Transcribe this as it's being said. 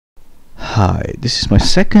Hi, this is my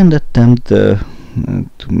second attempt to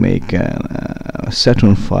make a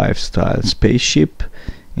Saturn V style spaceship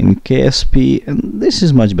in KSP, and this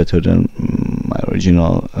is much better than my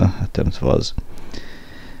original attempt was.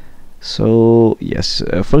 So yes,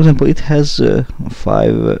 for example, it has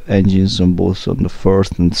 5 engines on both on the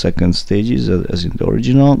first and second stages as in the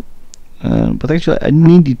original, but actually I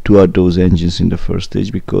needed to add those engines in the first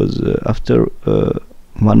stage because after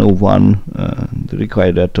 101 the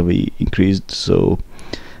required data we increased, so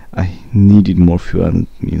I needed more fuel, and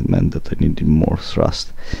it meant that I needed more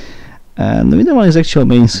thrust. And the middle one is actually a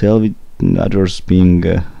main cell, with others being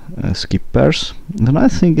skippers. The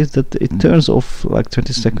nice thing is that it turns off like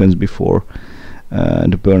 20 seconds before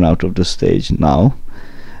the burnout of the stage now,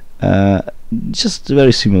 just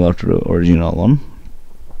very similar to the original one.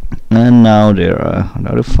 And now there are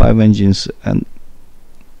another 5 engines, and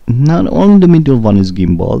now only the middle one is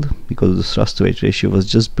gimbaled because the thrust to weight ratio was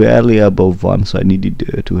just barely above 1, so I needed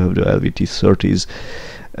to have the LVT 30s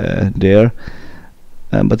there.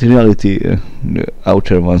 But in reality the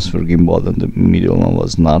outer ones were gimbaled and the middle one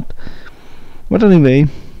was not. But anyway,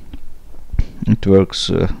 it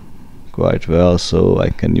works quite well, so I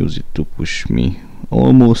can use it to push me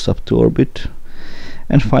almost up to orbit.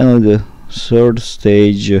 And finally the third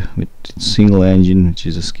stage with single engine, which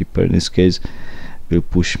is a skipper in this case, will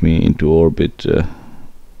push me into orbit,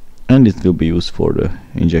 and it will be used for the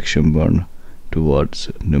injection burn towards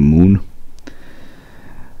the moon.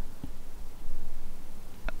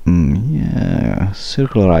 Yeah,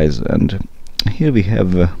 circularize, and here we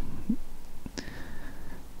have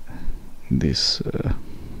this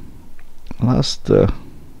last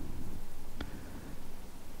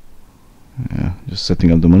yeah, just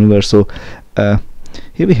setting up the maneuver. So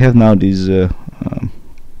here we have now these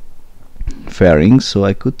fairings, so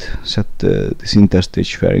I could set this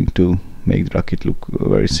interstage fairing to make the rocket look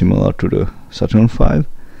very similar to the Saturn V.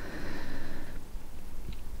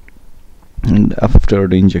 And after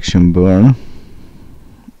the injection burn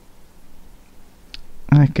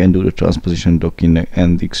I can do the transposition docking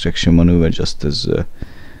and the extraction maneuver just as the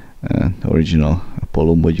original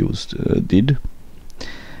Apollo modules did.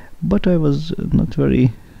 But I was not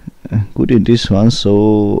very good in this one,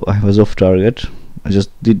 so I was off target. I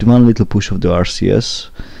just did one little push of the RCS.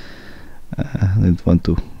 I didn't want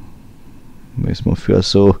to waste more fuel,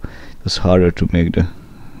 so it was harder to make the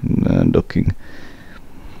docking.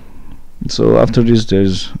 So after this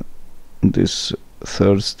there's this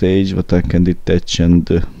third stage what I can detach, and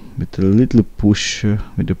with a little push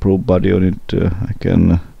with the probe body on it I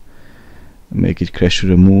can make it crash to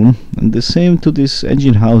the moon. And the same to this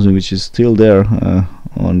engine housing, which is still there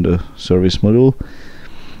on the service module,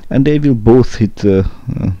 and they will both hit the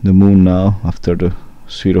moon now after the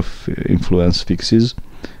sphere of influence fixes,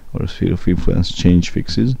 or sphere of influence change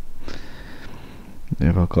fixes. They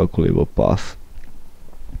have a calculable path.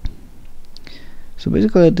 So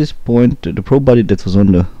basically at this point the probe body that was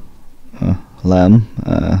on the LAM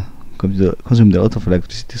consumed a lot of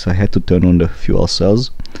electricity, so I had to turn on the fuel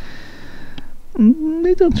cells.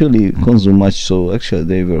 They don't really consume much, so actually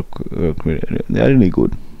they work they are really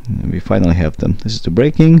good. We finally have them. This is the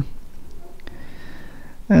braking,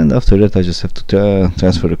 and after that I just have to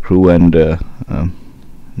transfer the crew and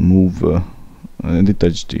move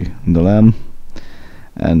detach the LAM,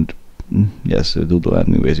 and yes, do the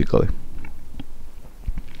landing basically.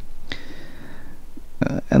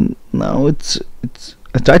 And now it's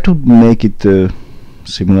I try to make it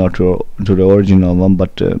similar to the original one,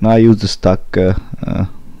 but now I use the stock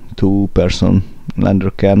 2-person lander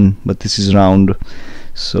can, but this is round,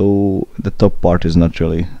 so the top part is not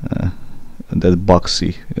really that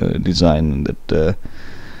boxy design that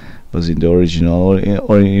was in the original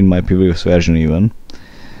or in my previous version even,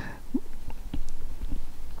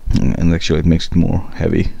 and actually it makes it more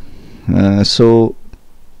heavy.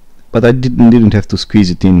 But I didn't have to squeeze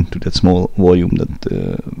it into that small volume that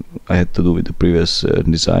I had to do with the previous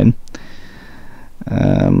design.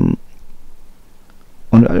 On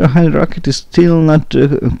the other hand, the rocket is still not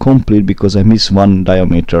complete because I miss one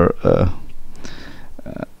diameter.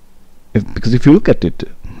 Because if you look at it,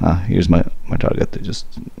 here's my target. Just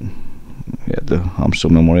the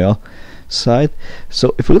Armstrong Memorial site.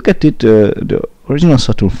 So if you look at it, the original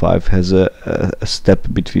Saturn V has a step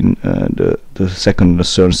between the second and the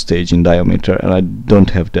third stage in diameter, and I don't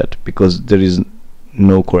have that because there is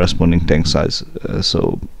no corresponding tank size,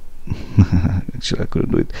 so actually I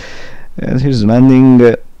couldn't do it. And here's the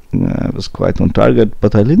landing. I was quite on target,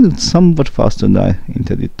 but I landed somewhat faster than I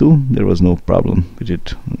intended to. There was no problem with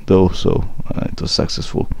it though, so it was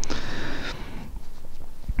successful.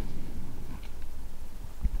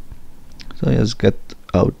 So I just get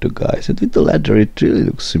out the guys, and with the ladder it really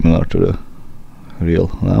looks similar to the real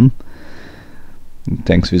lamp.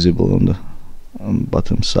 Tanks visible on the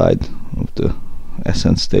bottom side of the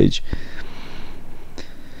ascent stage.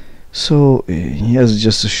 So here's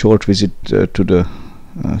just a short visit to the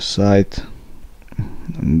site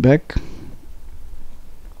and back.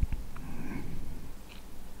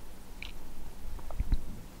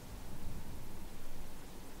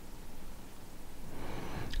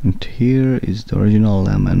 And here is the original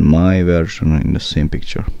lamp and my version in the same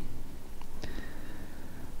picture.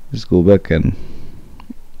 Let's go back and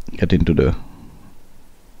get into the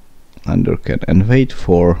undercan and wait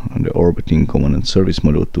for the orbiting command and service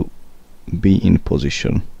module to be in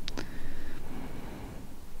position.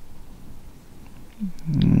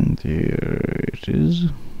 And here it is.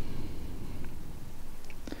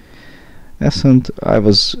 Ascent, I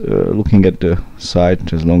was looking at the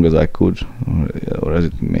site as long as I could, or as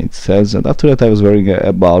it made sense, and after that I was worrying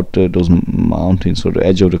about those mountains or the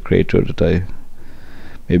edge of the crater that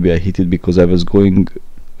maybe I hit it because I was going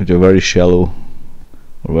with a very shallow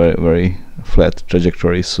or very flat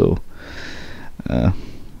trajectory, so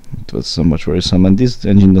it was somewhat worrisome. And this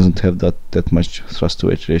engine doesn't have that much thrust to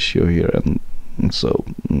weight ratio here, and so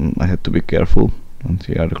I had to be careful. And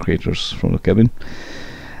here are the craters from the cabin.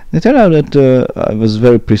 It turned out that I was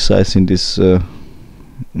very precise in this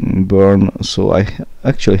burn, so I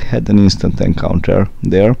actually had an instant encounter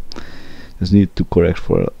there. Just need to correct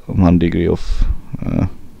for 1 degree of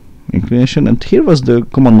inclination, and here was the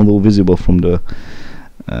command module visible from the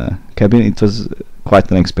cabin. It was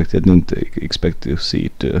quite unexpected. I didn't expect to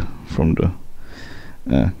see it from the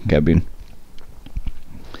cabin.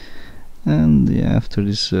 And yeah, after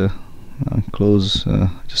this close,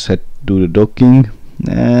 just had to do the docking.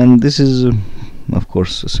 And this is of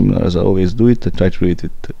course similar as I always do it. I try to do it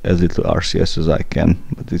with as little RCS as I can,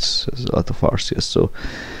 but this has a lot of RCS, so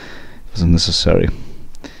it wasn't necessary.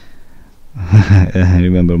 I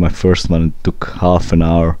remember my first one, it took half an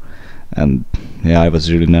hour, and yeah, I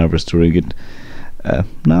was really nervous during it.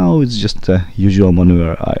 Now it's just a usual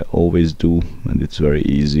maneuver I always do, and it's very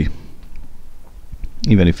easy,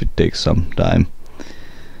 even if it takes some time.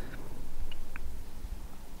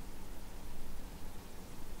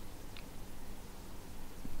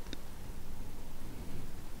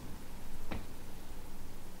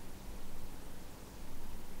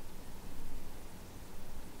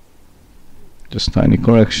 Just tiny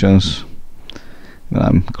corrections. When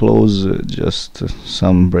I'm close, just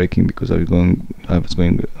some braking because I was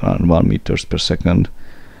going around 1 meters per second.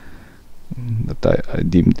 But I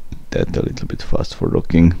deemed that a little bit fast for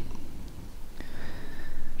docking.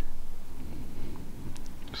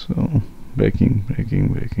 So braking,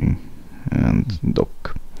 and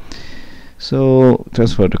dock. So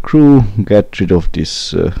transfer the crew, get rid of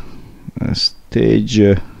this stage,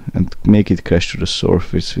 and make it crash to the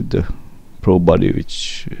surface with the probe body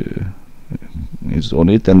which is on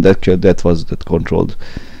it, and that was that controlled,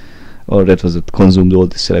 or that was that consumed all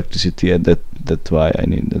this electricity, and that's why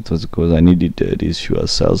that was because I needed these fuel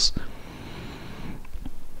cells.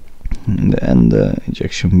 And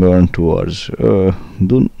injection burn towards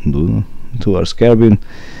towards cabin.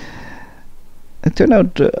 It turned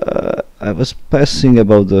out I was passing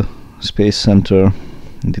about the space center,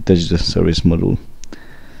 detached the service module,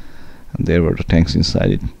 and there were the tanks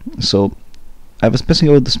inside it. So I was passing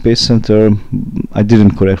over the space center. I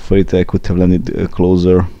didn't correct for it. I could have landed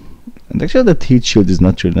closer, and actually that heat shield is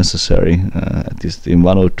not really necessary, at least in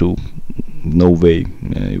 102. No way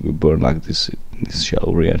it will burn like this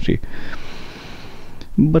shallow re-entry,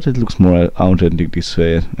 but it looks more authentic this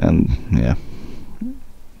way. And yeah,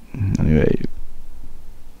 anyway,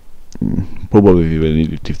 probably we will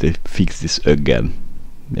need it if they fix this again.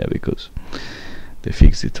 Yeah, because they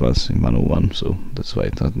fixed it once in 101, so that's why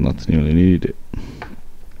it's not really needed.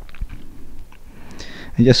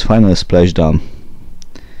 And just final splashdown,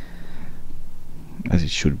 as it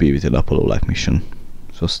should be with an Apollo-like mission.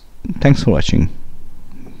 So thanks for watching.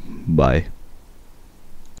 Bye.